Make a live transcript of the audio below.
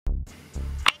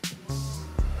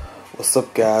What's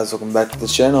up, guys? Welcome back to the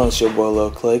channel. It's your boy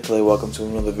Lil Clay. Welcome to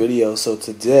another video. So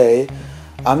today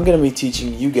I'm going to be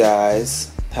teaching you guys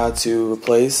how to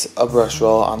replace a brush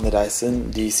roll on the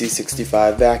Dyson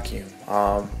DC65 vacuum.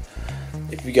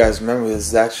 If you guys remember, this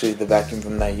is actually the vacuum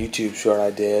from that YouTube short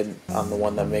I did on the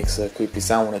one that makes a creepy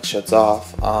sound when it shuts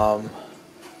off.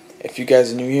 If you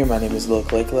guys are new here, my name is Lil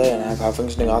Clay and I have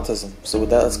high-functioning autism. So with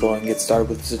that, let's go and get started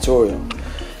with the tutorial.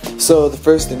 So the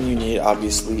first thing you need,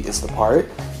 obviously, is the part,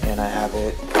 and I have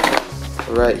it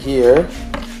right here.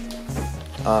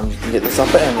 You can get this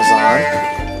off of Amazon.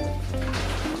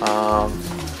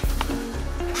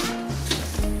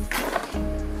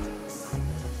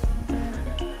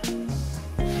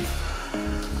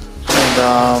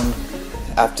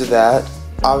 After that,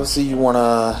 obviously you want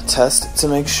to test to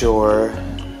make sure,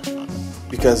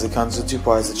 because it comes with two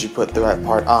parts, that you put the right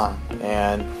part on.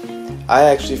 And I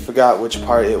actually forgot which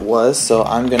part it was, so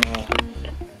I'm gonna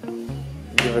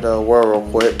give it a whirl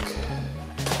real quick.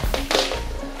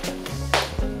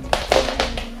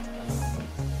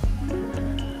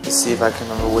 To see if I can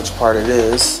remember which part it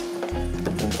is.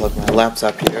 Unplug my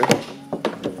laptop here.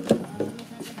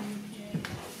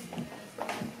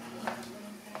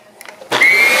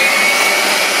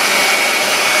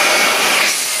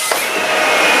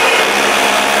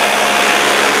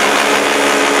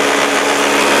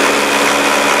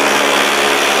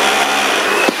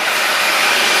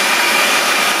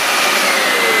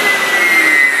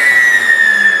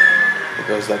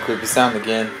 There's that creepy sound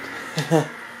again.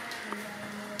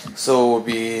 So it will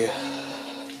be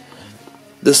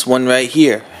this one right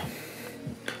here.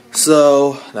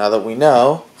 So now that we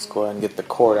know, let's go ahead and get the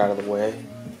cord out of the way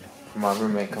before my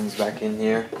roommate comes back in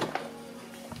here.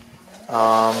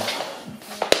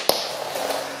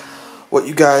 What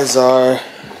you guys are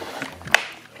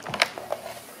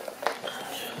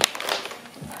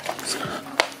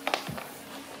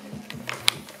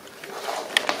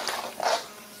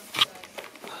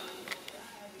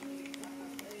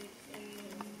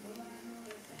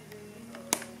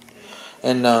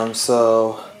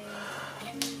so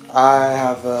I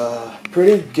have a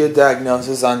pretty good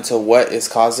diagnosis onto what is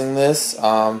causing this.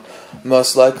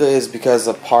 Most likely is because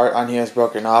the part on here is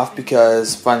broken off,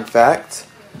 because, fun fact,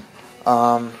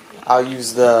 I'll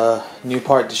use the new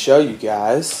part to show you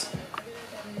guys.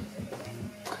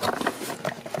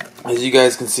 As you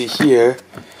guys can see here,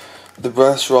 the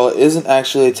brush roll isn't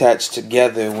actually attached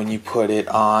together when you put it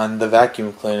on the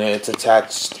vacuum cleaner. It's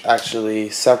attached actually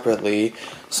separately.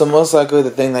 So most likely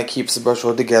the thing that keeps the brush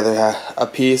roll together, a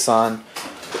piece on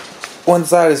one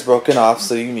side is broken off,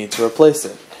 so you need to replace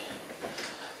it.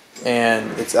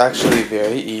 And it's actually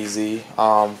very easy.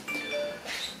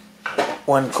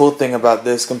 One cool thing about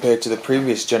this compared to the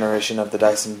previous generation of the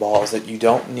Dyson ball is that you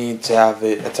don't need to have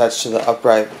it attached to the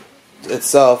upright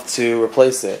itself to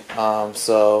replace it.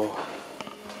 So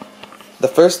the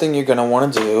first thing you're going to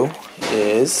want to do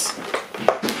is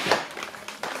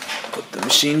put the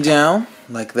machine down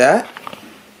like that,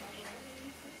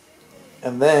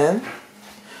 and then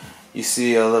you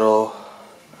see a little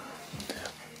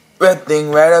red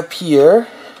thing right up here.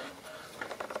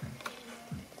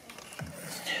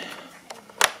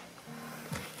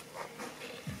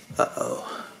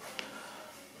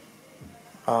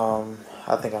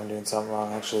 I think I'm doing something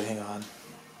wrong, actually. Hang on.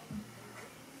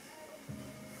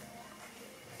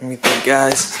 Let me think,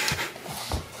 guys.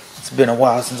 It's been a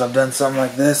while since I've done something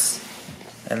like this.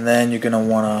 And then you're going to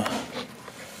want to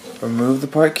remove the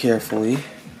part carefully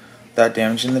without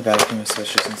damaging the vacuum,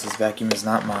 especially since this vacuum is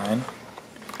not mine.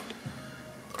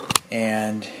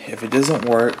 And if it doesn't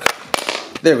work,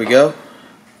 there we go.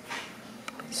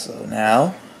 So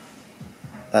now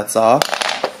that's off.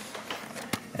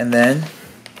 And then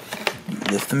you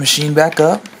lift the machine back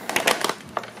up.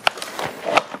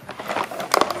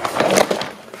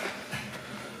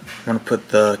 I'm going to put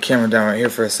the camera down right here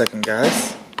for a second,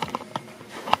 guys.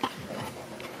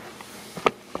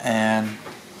 And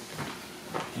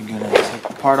you're going to take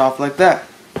the part off like that.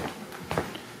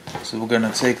 So we're going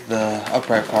to take the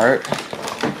upright part,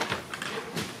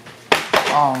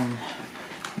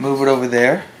 move it over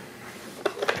there,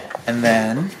 and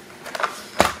then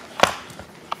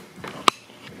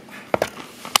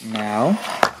now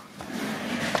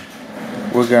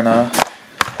we're going to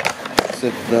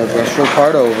flip the brush roll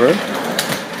part over.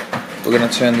 We're going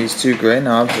to turn these two gray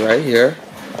knobs right here.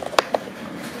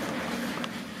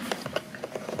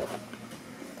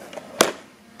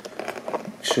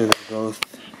 Make sure they're both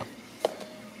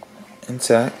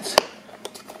intact.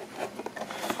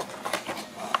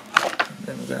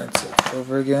 Then we're going to take it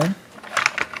over again.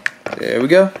 There we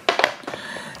go.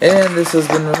 And this has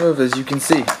been removed, as you can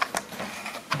see.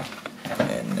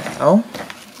 And now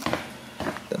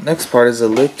next part is a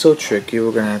little tricky.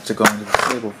 We're going to have to go onto the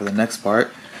table for the next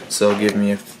part. So give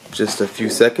me just a few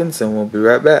seconds and we'll be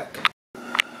right back.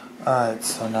 Alright,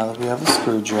 so now that we have a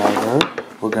screwdriver,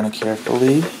 we're going to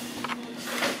carefully,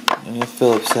 in your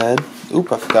Phillips head.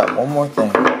 Oop, I forgot one more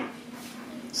thing.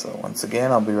 So once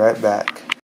again, I'll be right back.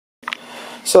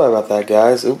 Sorry about that,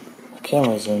 guys. Oop, my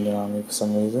camera zoomed in on me for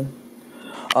some reason.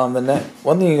 One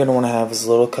thing you're going to want to have is a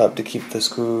little cup to keep the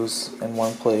screws in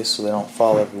one place so they don't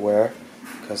fall everywhere,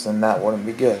 because then that wouldn't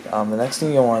be good. The next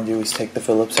thing you'll want to do is take the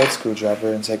Phillips head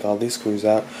screwdriver and take all these screws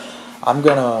out. I'm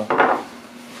going to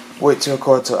wait to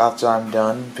record till after I'm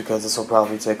done, because this will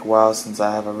probably take a while since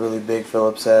I have a really big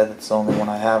Phillips head. It's the only one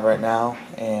I have right now,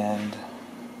 and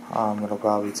it'll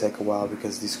probably take a while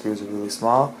because these screws are really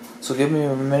small. So give me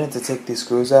a minute to take these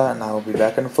screws out and I will be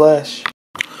back in the flesh.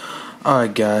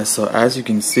 Alright guys, so as you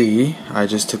can see, I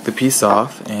just took the piece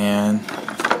off, and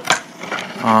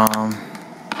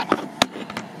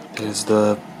there's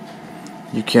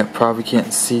probably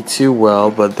can't see too well,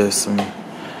 but there's some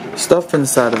stuff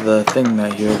inside of the thing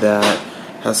here that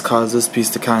has caused this piece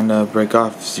to kind of break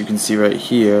off, as you can see right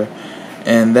here.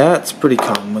 And that's pretty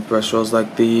common with brush rolls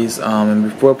like these. And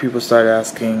before people start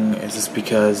asking, is this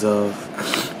because of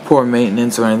poor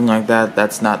maintenance or anything like that,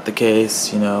 that's not the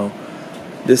case. You know,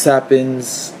 this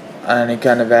happens on any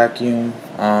kind of vacuum,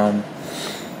 no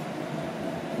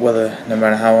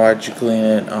matter how hard you clean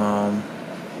it,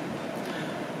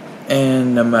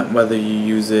 and no matter whether you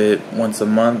use it once a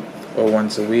month or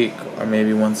once a week or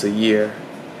maybe once a year.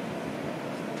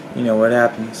 You know what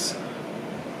happens.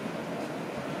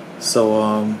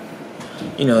 So,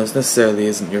 you know, this necessarily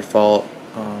isn't your fault,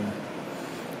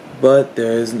 but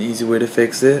there is an easy way to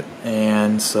fix it.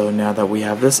 And so now that we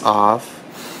have this off,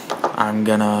 I'm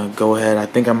gonna go ahead. I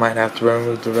think I might have to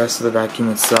remove the rest of the vacuum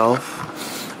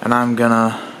itself, and I'm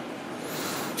gonna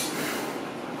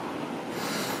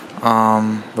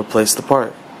replace the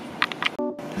part.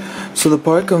 So the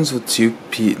part comes with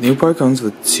new part comes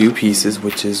with two pieces,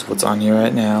 which is what's on here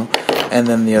right now, and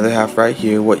then the other half right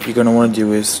here. What you're gonna want to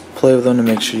do is play with them to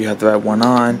make sure you have the right one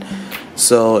on.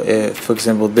 So if, for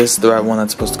example, this is the right one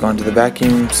that's supposed to go into the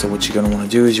vacuum, so what you're gonna want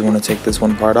to do is you want to take this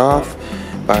one part off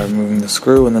by removing the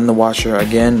screw, and then the washer.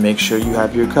 Again, make sure you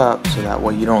have your cup so that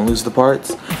way you don't lose the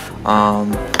parts.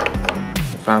 Find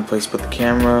a place to put the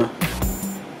camera.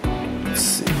 Let's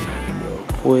see real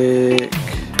quick.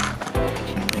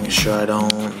 Making sure I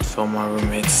don't film my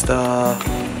roommate's stuff.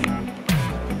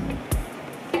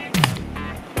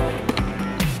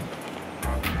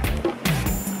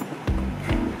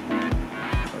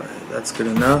 Alright, that's good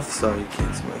enough. Sorry you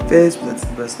can't see my face, but that's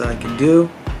the best that I can do.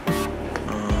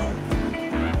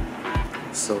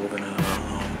 So we're gonna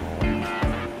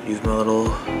use my little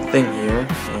thing here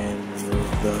and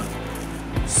remove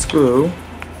the screw.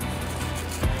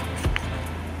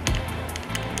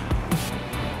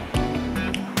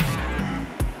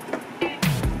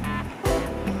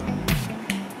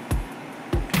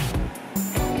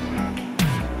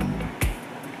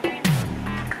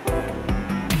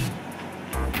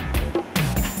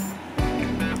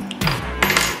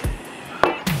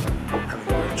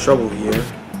 Having trouble here.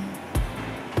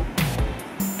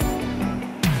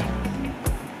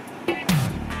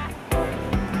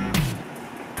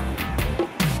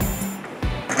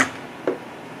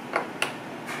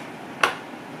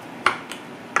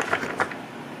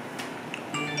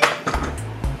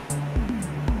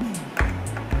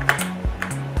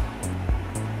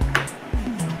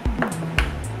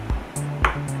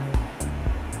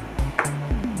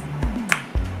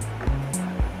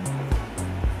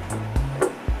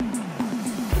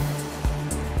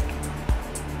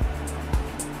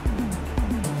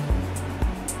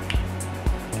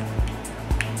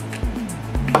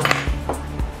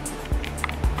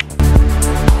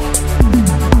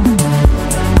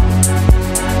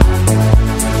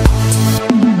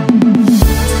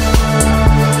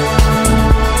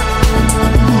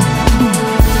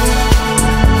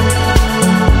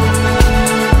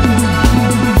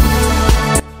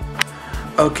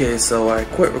 Okay, so I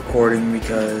quit recording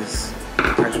because,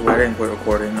 actually I didn't quit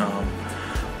recording,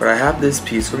 but I have this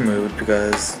piece removed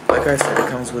because, like I said, it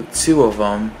comes with two of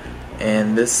them,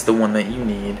 and this is the one that you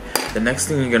need. The next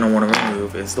thing you're going to want to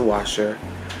remove is the washer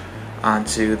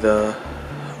onto the,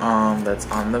 that's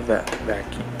on the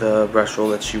vacuum, the brush roll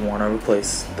that you want to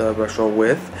replace the brush roll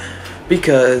with,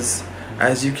 because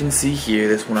as you can see here,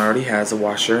 this one already has a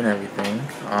washer and everything.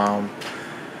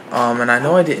 And I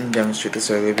know I didn't demonstrate this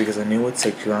earlier because I knew it would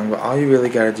take too long, but all you really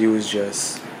gotta do is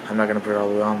just, I'm not gonna put it all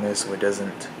the way on there so it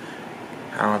doesn't,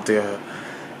 I don't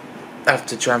have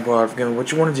to try and pull it out again.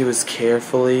 What you want to do is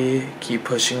carefully keep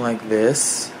pushing like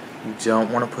this You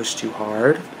don't want to push too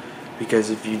hard, because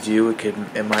if you do,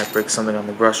 it might break something on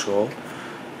the brush roll.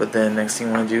 But then next thing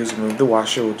you want to do is remove the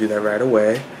washer. We'll do that right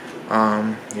away.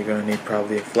 You're going to need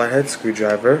probably a flathead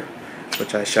screwdriver,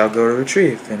 which I shall go to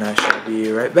retrieve, and I shall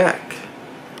be right back.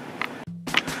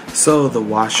 So the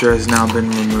washer has now been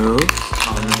removed.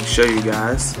 Let me show you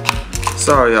guys.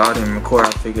 Sorry I didn't record,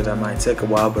 I figured that might take a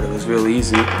while, but it was real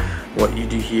easy. What you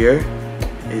do here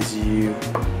is you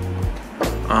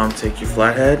take your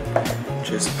flathead,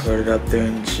 just put it up there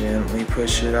and gently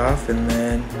push it off, and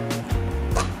then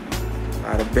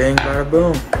bada bing, bada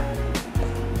boom.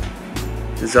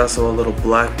 There's also a little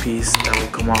black piece that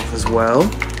will come off as well.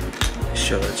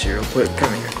 Show that to you real quick.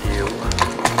 Come here, you.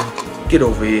 Get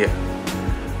over here.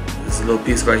 There's a little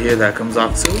piece right here that comes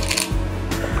off too.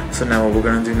 So now what we're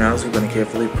going to do now is we're going to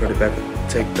carefully put it back,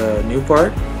 take the new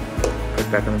part, put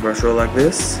it back in the brush roll like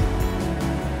this.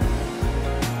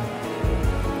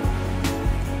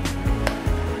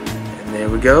 And there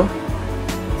we go.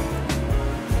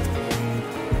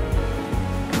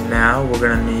 And now we're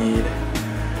going to need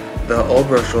the old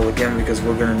brush roll again, because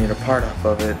we're going to need a part off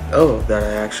of it. Oh, that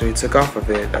I actually took off of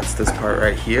it. That's this part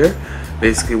right here.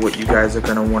 Basically what you guys are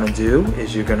going to want to do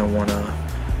is you're going to want to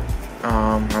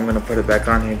I'm going to put it back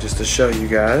on here just to show you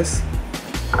guys.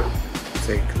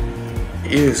 Take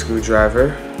either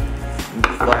screwdriver,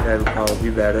 flathead would probably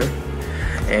be better,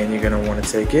 and you're going to want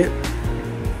to take it,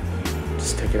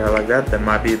 just take it out like that. That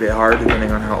might be a bit hard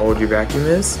depending on how old your vacuum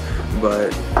is,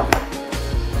 but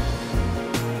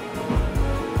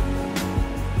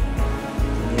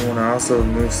you want to also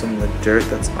remove some of the dirt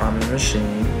that's on the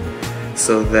machine,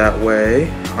 so that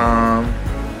way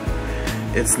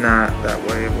it's not, that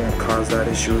way it won't cause that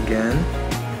issue again.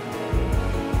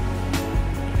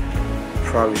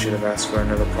 Probably should have asked for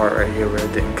another part right here, but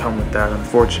it didn't come with that,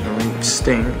 unfortunately, which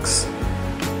stinks.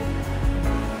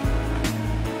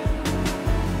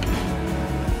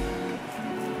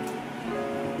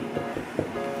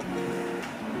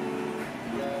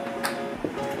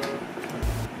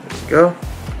 There we go.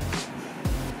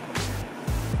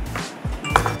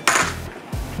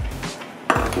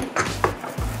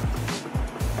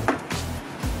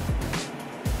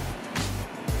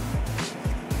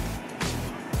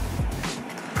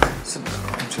 So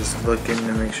now I'm just looking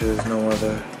to make sure there's no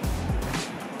other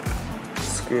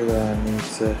screw that I need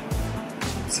to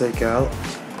take out.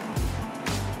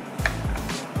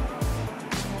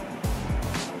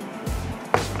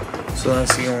 So the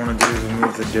next thing I want to do is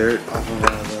remove the dirt off of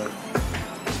all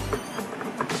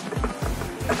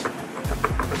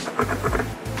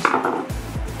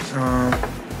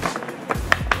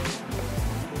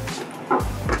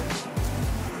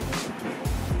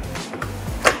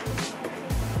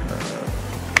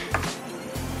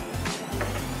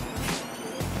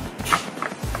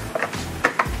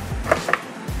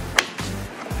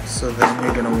So then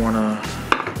you're going to want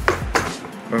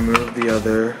to remove the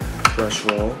other brush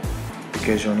roll,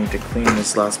 because you'll need to clean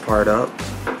this last part up.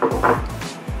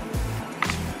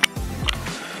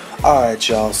 Alright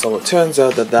y'all, so it turns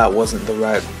out that wasn't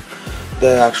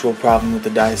the actual problem with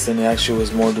the Dyson. It actually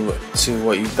was more to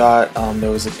what you thought. There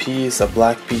was a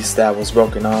black piece that was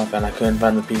broken off, and I couldn't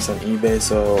find the piece on eBay,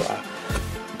 so I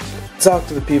talked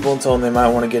to the people and told them they might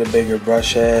want to get a bigger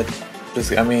brush head.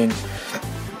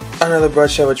 Another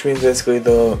brush head, which means basically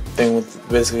the thing with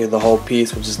basically the whole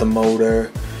piece, which is the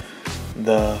motor,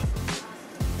 the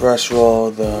brush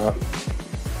roll, the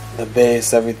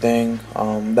base, everything.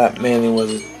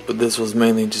 This was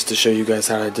mainly just to show you guys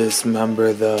how to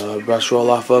dismember the brush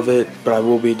roll off of it, but I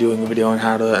will be doing a video on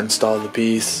how to install the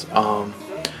piece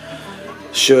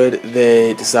should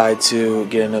they decide to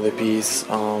get another piece.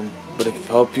 But I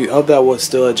hope that was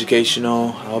still educational.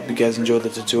 I hope you guys enjoyed the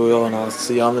tutorial, and I'll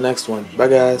see you on the next one. Bye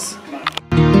guys.